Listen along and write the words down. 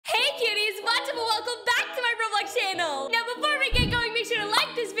welcome back to my Roblox channel. Now before we get going, make sure to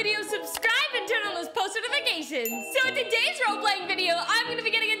like this video, subscribe, and turn on those post notifications. So in today's role-playing video, I'm going to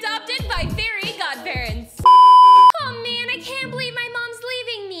be getting adopted by fairy godparents. Oh man, I can't believe my mom's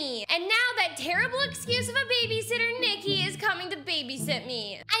leaving me. And now that terrible excuse of a babysitter, Nikki, is coming to babysit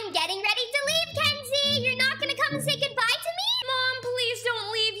me. I'm getting ready to leave, Kenzie. You're not gonna come and say goodbye to me? Mom, please don't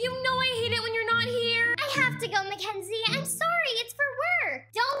leave. You know I hate it when you're not here. I have to go, Mackenzie. I'm sorry, it's for work.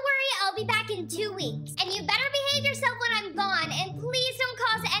 Don't worry, I'll be back in 2 weeks. And you better behave yourself when I'm gone, and please don't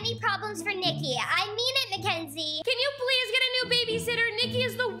cause any problems for Nikki. I mean it, Mackenzie. Can you please get a new babysitter? Nikki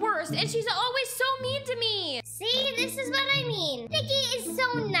is the worst, and she's always so mean to me. See, this is what I mean. Nikki is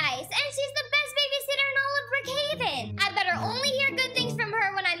so nice, and she's the best babysitter in all of Brookhaven. I better only hear good things from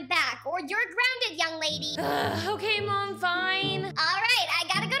her when I'm back, or you're grounded, young lady. Okay, Mom, fine. All right, I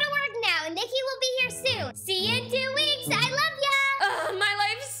gotta go to work now, and Nikki will be here soon. See you in 2 weeks. I love ya. My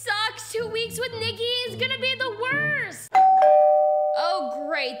life sucks. 2 weeks with Nikki is gonna be the worst. Oh,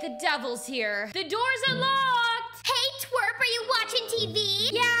 great. The devil's here. The doors are locked. Hey, twerp, are you watching TV?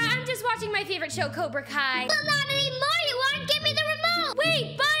 Yeah, I'm just watching my favorite show, Cobra Kai. Well, not anymore. You aren't. Give me the remote.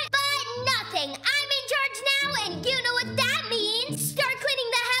 Wait, but nothing. I'm in charge now, and you know what that means. Start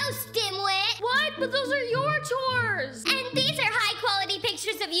cleaning the house, dimwit. What? But those are your chores. And these are high-quality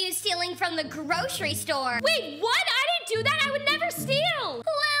pictures of you stealing from the grocery store. Wait, what? I didn't do that. I would never steal.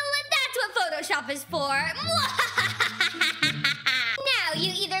 Well, that's what Photoshop is for. Now,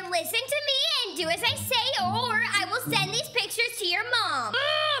 you either listen to me and do as I say, or I will send these pictures to your mom.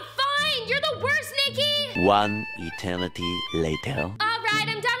 Fine. You're the worst, Nikki. One eternity later. All right,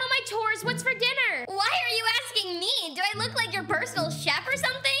 I'm done on my chores. What's for dinner? Why are you asking me? Do I look like your personal chef or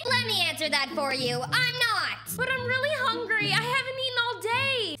something? Let me answer that for you. I'm not. But I'm really hungry. I haven't eaten all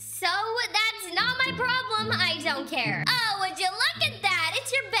day. So that's not my problem. I don't care. Oh, would you look at that?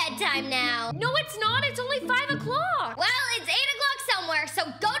 It's your bedtime now. No, it's not. It's only 5 o'clock. Well, it's 8 o'clock somewhere, so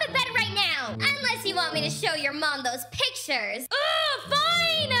go to bed right now. Unless you want me to show your mom those pictures.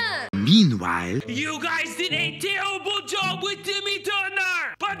 Fine. Meanwhile, You guys did a terrible job with Timmy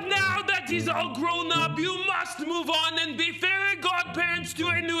Turner! But now that he's all grown up, you must move on and be fairy godparents to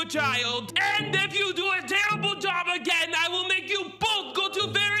a new child. And if you do a terrible job again, I will make you both go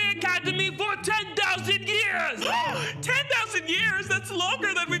to Fairy Academy for 10,000 years! 10,000 years? That's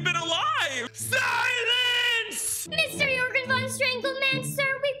longer than we've been alive! Silence! Mr. Jorgen von Strangleman,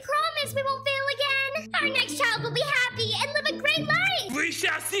 sir, we promise we won't fail again. Our next child will be happy and live a great life. We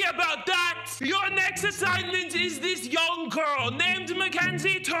shall see about that! Your next assignment is this young girl named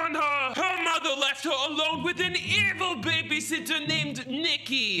Mackenzie Turner. Her mother left her alone with an evil babysitter named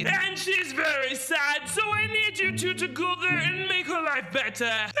Nikki. And she's very sad, so I need you two to go there and make her life better.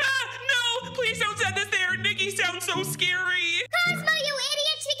 No! Please don't send us there! Nikki sounds so scary! Cosmo, you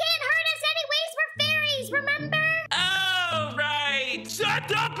idiot! She can't hurt us anyways! We're fairies, remember? Oh, right!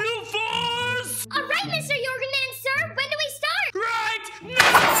 Shut up, you fools! All right, Mr. Jorgenman, sir. When do we start? Right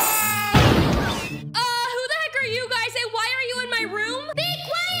now! Who the heck are you guys, and why are you in my room? Be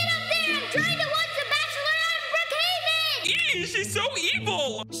quiet up there! I'm trying to watch The Bachelor on Brookhaven! Eee, she's so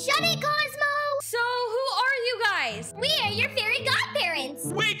evil! Shut it, Cosmo! So, who are you guys? We are your fairy godparents.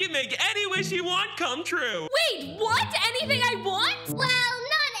 We can make any wish you want come true. Wait, what? Anything I want? Well,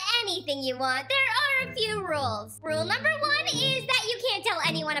 not anything you want. There are a few rules. Rule number 1 is that you can't tell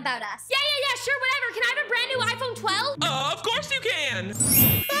anyone about us. Yeah, sure, whatever. Can I have a brand new iPhone 12? Of course you can!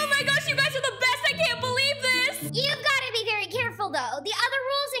 Oh my gosh, you guys are the best. I can't believe this. You've got to be very careful, though. The other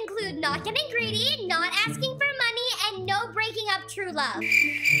rules include not getting greedy, not asking for money, and no breaking up true love.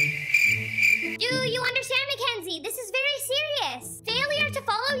 Do you understand, Mackenzie? This is very serious. Failure to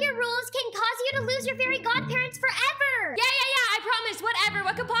follow your rules can cause you to lose your fairy godparents forever. Yeah, I promise. Whatever.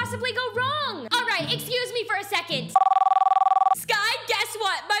 What could possibly go wrong? All right, excuse me for a second. Sky, guess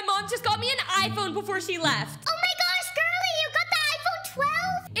what? My mom just got me an iPhone before she left. Oh my gosh, girly, you got the iPhone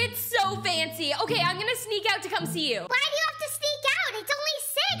 12? It's so fancy. Okay, I'm gonna sneak out to come see you. Why do you have to sneak out? It's only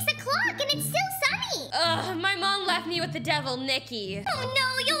 6 o'clock and it's still sunny. My mom left me with the devil, Nikki. Oh no,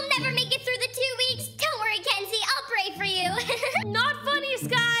 you'll never make it through the 2 weeks. Don't worry, Kenzie, I'll pray for you. Not funny,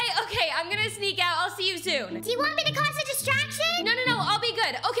 Sky. Okay, I'm gonna sneak out. I'll see you soon. Do you want me to cause a distraction? No, I'll be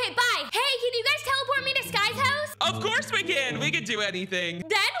good. Okay, bye. Hey, can you guys teleport me to Sky's house? Of course we can! We can do anything.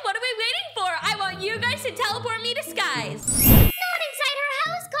 Then what are we waiting for? I want you guys to teleport me to Sky's. Not inside her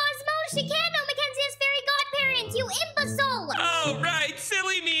house, Cosmo. She can't know Mackenzie has fairy godparents, you imbecile. Oh, right.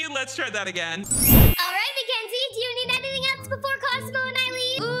 Silly me. Let's try that again. All right, Mackenzie, do you need anything else before Cosmo and I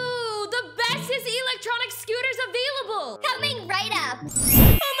leave? Ooh, the bestest electronic scooters available. Coming right up.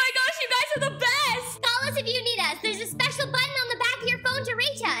 Oh my gosh, you guys are the best. Call us if you need us. There's a special button on the back of your phone to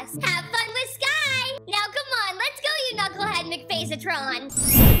reach us. Have fun with Sky. Tron.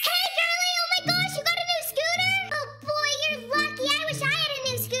 Hey, girly! Oh my gosh, you got a new scooter? Oh boy, you're lucky. I wish I had a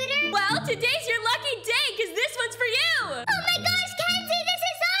new scooter. Well, today's your lucky day, because this one's for you. Oh my gosh, Kenzie, this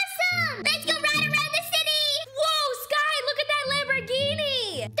is awesome! Let's go ride around the city! Whoa, Sky, look at that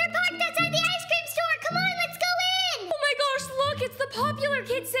Lamborghini. They're parked outside the ice cream store. Come on, let's go in! Oh my gosh, look, it's the popular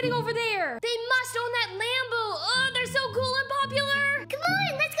kid sitting over there. They must own that Lambo. Oh, they're so cool and popular. Come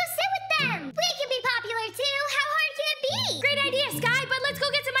on, let's go sit with them. We can be popular too. How hard can it be? Great idea, Sky, but let's go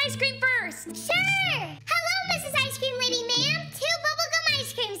get some ice cream first. Sure. Hello, Mrs. Ice Cream Lady, ma'am. 2 bubblegum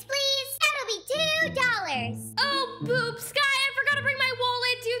ice creams, please. That'll be $2. Oh, boop, Sky, I forgot to bring my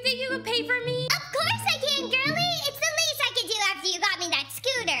wallet. Do you think you could pay for me? Of course I can, girly. It's the least I could do after you got me that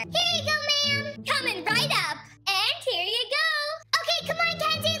scooter. Here you go, ma'am. Coming right up. And here you go. Okay, come on,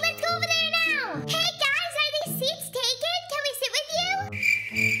 Kenzie. Let's go over there now. Hey, guys, are these seats taken? Can we sit with you?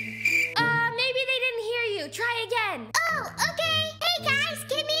 Maybe they didn't hear you. Try again. Oh, okay. Hey, guys,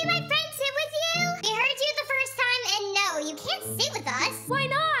 can me and my friend sit with you? We heard you the first time, and no, you can't sit with us. Why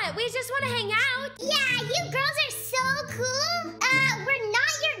not? We just want to hang out. Yeah, you girls are so cool. We're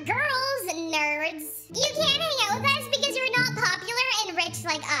not your girls, nerds. You can't hang out with us because you're not popular and rich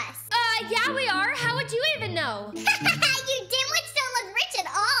like us. Yeah, we are. How would you even know? You dimwits don't look rich at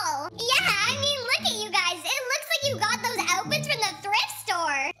all. Yeah, I mean, look at you guys. It looks like you got those outfits from the thrift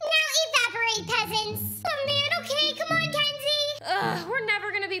store. Now evaporate, peasants. Oh man, okay, come on, Kenzie. We're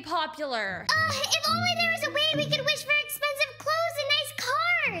never gonna be popular. If only there was a way we could wish for expensive clothes and nice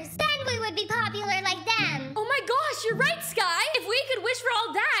cars. Then we would be popular like them. Oh my gosh, you're right, Sky. If we could wish for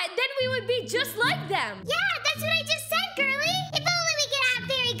all that, then we would be just like them. Yeah, that's what I just said, girly. If only we could have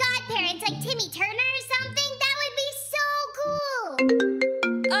fairy godparents like Timmy Turner or something, that would be so cool.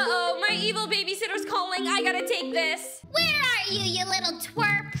 Uh-oh, my evil babysitter's calling. I gotta take this. Where are you, you little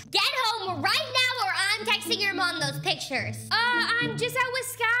twerp? Get home right now or I'm texting your mom those pictures. I'm just out with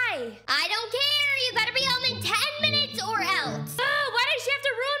Sky. I don't care. You better be home in 10 minutes or else. Why does she have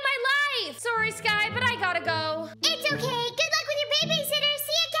to ruin my life? Sorry, Sky, but I gotta go. It's okay. Good luck with your babysitter.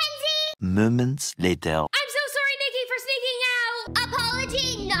 See ya, Kenzie. Moments later. I'm so sorry, Nikki, for sneaking out.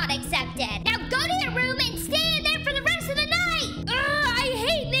 Apology not accepted. Now go to your room and stay in there for the rest of the night. I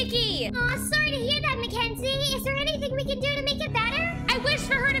hate Nikki. Aw, sorry to hear that, Mackenzie. Is there anything we can do to make it better? I wish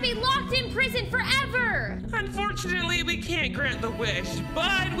for her to be locked in prison forever. Unfortunately, we can't grant the wish,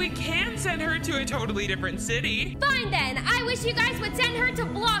 but we can send her to a totally different city. Fine then. I wish you guys would send her to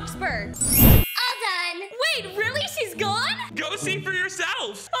Bloxburg. All done. Wait, really? She's gone? Go see for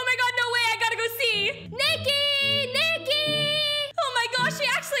yourself. Oh my god, no way. I gotta go see. Nikki! Nikki! Oh my gosh, she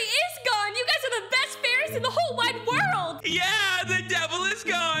actually is gone. You guys are the best fairies in the whole wide world. Yeah, the devil is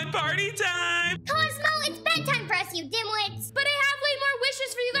gone. Party time. Cosmo, it's bedtime for us, you dimwits. But I have way more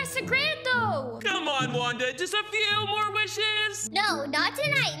wishes for you guys to grant, though. Come on, Wanda. Just a few more wishes. No, not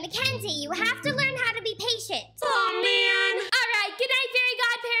tonight. Mackenzie, you have to learn how to be patient. Oh, man. All right, good night, fairy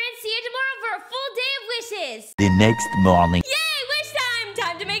godparents. See you tomorrow for a full day of wishes. The next morning. Yay, wish time!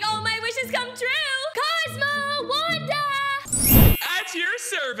 Time to make all my wishes come true. Cosmo, Wanda! At your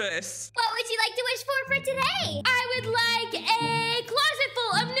service. What would you like to wish for today? I would like a closet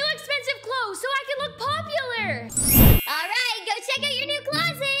full of new expensive clothes so I can look popular. All right, go check out your new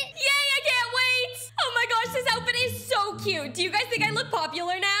closet. Yay, I can't wait. Oh my gosh, this outfit is so cute. Do you guys think I look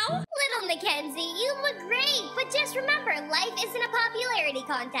popular now? Little Mackenzie, you look great, but just remember, life isn't a popularity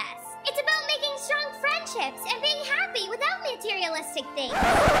contest. It's about making strong friendships and being happy without materialistic things.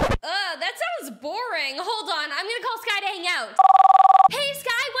 That sounds boring. Hold on, I'm gonna call Sky to hang out. Hey,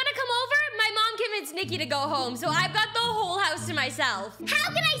 Sky, wanna come over? My mom convinced Nikki to go home, so I've got the whole house to myself. How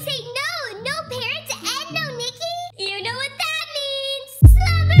can I say no? No parents and no Nikki? You know what that means.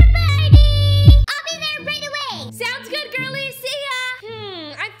 Slumber party! I'll be there right away. Sounds good, girlie. See ya.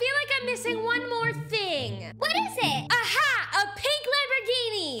 I feel like I'm missing one more thing. What is it? Aha! A pink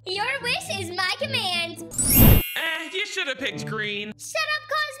Lamborghini. Your wish is my command. You should have picked green. Shut up,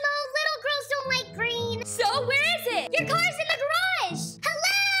 Cosmo. Little girls don't like green. So where is it? Your car's in the garage.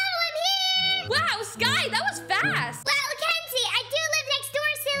 Hello, I'm here. Wow, Sky, that was fast. Well, Kenzie, I do live next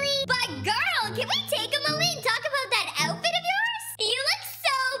door, silly. But girl, can we take a moment and talk about that outfit of yours? You look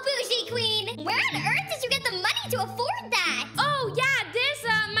so bougie, queen. Where on earth did you get the money to afford that? Oh, yeah,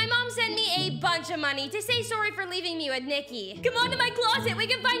 my mom sent me a bunch of money to say sorry for leaving me with Nikki. Come on to my closet. We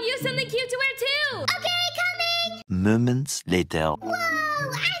can find you something cute to wear, too. Okay, coming. Moments later. Whoa,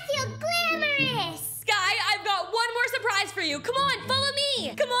 I feel glamorous. Sky, I've got one more surprise for you. Come on, follow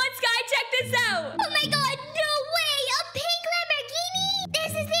me. Come on, Sky, check this out. Oh my god, no way! A pink Lamborghini?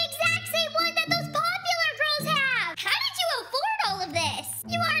 This is the exact same one that those popular girls have. How did you afford all of this?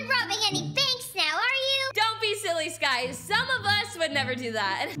 You aren't robbing any banks now, are you? Don't be silly, Sky. guys, some of us would never do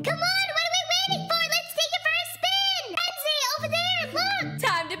that. Come on, what are we waiting for? Let's take it for a spin. Mackenzie, over there, look.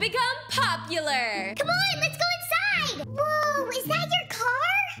 Time to become popular. Come on, let's go inside. Whoa, is that your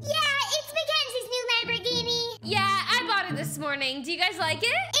car? Yeah, it's Mackenzie's new Lamborghini. Yeah, I bought it this morning. Do you guys like it?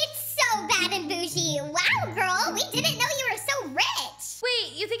 It's so bad and bougie. Wow, girl, we didn't know you were so rich.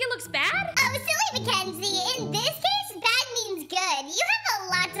 Wait, you think it looks bad? Oh, silly Mackenzie. In this case, bad means good. You have a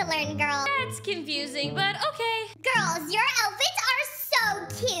lot to learn, girl. That's confusing, but okay. Girls, your outfits are so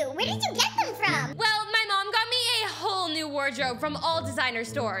cute. Where did you get them from? Well, my mom got me a whole new wardrobe from all designer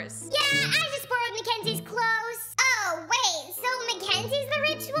stores. Yeah, I just borrowed Mackenzie's clothes. Oh, wait, so Mackenzie's the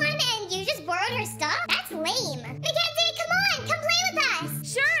rich one and you just borrowed her stuff? That's lame. Mackenzie, come on, come play with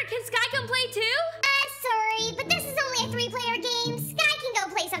us. Sure, can Sky come play too? Sorry, but this is only a 3-player game. Sky can go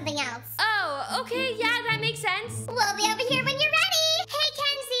play something else. Oh, okay, yeah, that makes sense. We'll be over here when you're ready. Hey,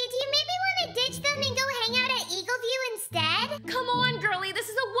 Kenzie, do you maybe want to ditch them and go hang out at Eagle View instead? Come on, girlie, this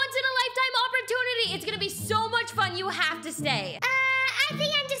is a once-in-a-lifetime opportunity. It's gonna be so much fun, you have to stay. I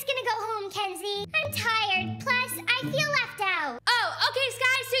think I'm just gonna go home, Kenzie. I'm tired, plus I feel left out. Oh, okay,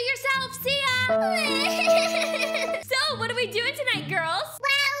 Sky, suit yourself. See ya. So, what are we doing tonight, girls?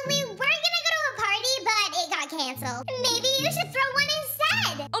 Well, we were gonna go to a party, but it got canceled. Maybe you should throw one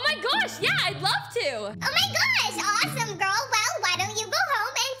instead. Oh my gosh, yeah, I'd love to. Oh my gosh, awesome, girl. Well, why don't you go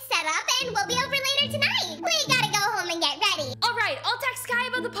home and set up and we'll be over later tonight. We gotta go home and get ready. All right, I'll text Sky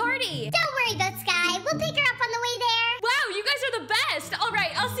about the party. Don't worry about Sky. We'll pick her up on the way there. Wow, you guys are the best. All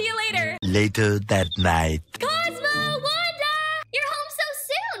right, I'll see you later. Later that night. Cosmo, Wanda! You're home so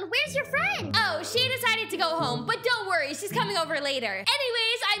soon. Where's your friend? Oh, she decided to go home, but don't worry, she's coming over later.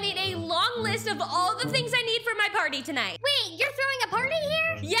 Anyways, I made a long list of all the things I need for my party tonight. Wait, you're throwing a party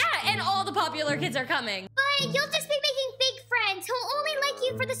here? Yeah, and all the popular kids are coming. But you'll just be making fake friends who'll only like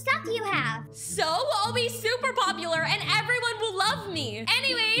you for the stuff you have. So, I'll be super popular and everyone will love me.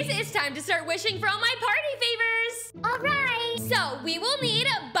 Anyways, it's time to start wishing for all my party favors. All right. So, we will need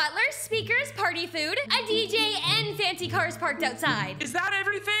butlers, speakers, party food, a DJ, and fancy cars parked outside. Is that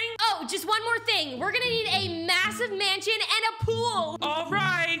everything? Oh, just one more thing. We're gonna need a massive mansion and a pool. All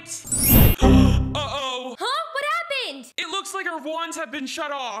right. Uh-oh. Huh? What happened? It looks like our wands have been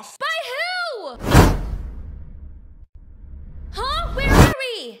shut off. By who? Huh? Where are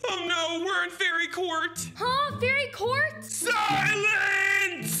we? Oh no, we're in Fairy Court. Huh? Fairy Court?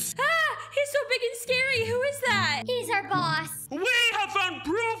 Silence! Ah, he's so big and scary. Who is that? He's our boss. We have found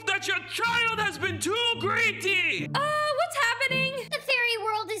proof that your child has been too greedy. What's happening? The fairy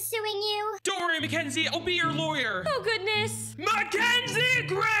world is suing you. Don't worry, Mackenzie. I'll be your lawyer. Oh, goodness. Mackenzie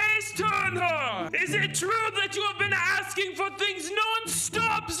Grace Turner! Is it true that you have been asking for things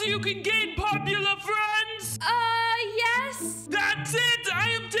non-stop so you can gain popular friends? Yes. That's it! I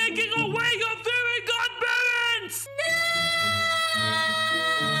am taking away your fairy godparents! No!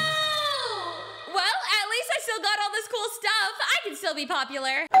 Well, at least I still got all this cool stuff. I can still be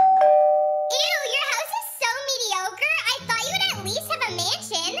popular. Ew, your house is so mediocre. I thought you would at least have a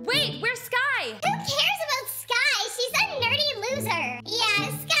mansion. Wait, where's Sky? Who cares about Sky? She's a nerdy loser. Yeah,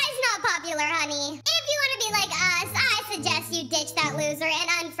 Sky's not popular, honey. If you want to be like us, I suggest you ditch that loser and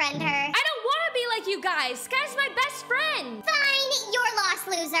unfriend her. I don't want to be like you guys. Sky's my best friend. Fine, you're lost,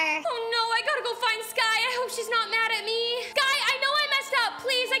 loser. Oh no, I gotta go find Sky. I hope she's not mad at me. Sky, I know I messed up.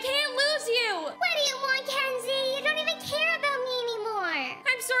 Please, I can't lose you. What do you want, Kenzie? You don't even care about me anymore.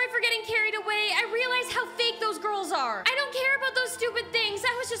 I'm sorry for getting carried away. I realize how fake those girls are. I don't care about those stupid things.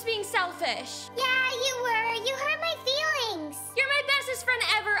 I was just being selfish. Yeah, you were. You hurt my feelings. You're my bestest friend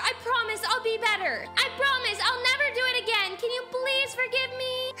ever. I promise I'll be better. I promise I'll never do it again. Can you please forgive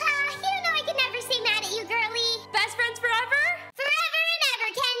me? You know I can never stay mad at you, girlie. Best friends forever? Forever and ever,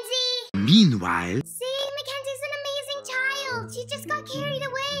 Kenzie. Meanwhile, See, Mackenzie's an amazing child. She just got carried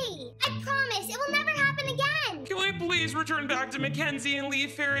away. I promise it will never happen again. Can we please return back to Mackenzie and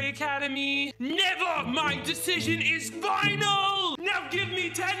leave Fairy Academy? Never! My decision is final! Now give me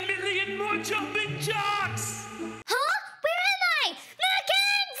 10 million more jumping jacks! Huh? Where am I?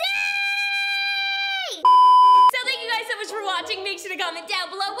 Mackenzie! So thank you guys so much for watching. Make sure to comment down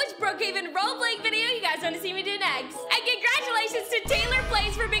below which Brookhaven roleplaying video you guys want to see me do next. And congratulations to Taylor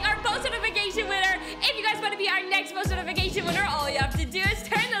Plays for being our post notification winner. If you guys want to be our next post notification winner, all you have to do is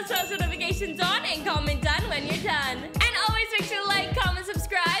turn those post notifications on and comment done when you're done. And always make sure to like,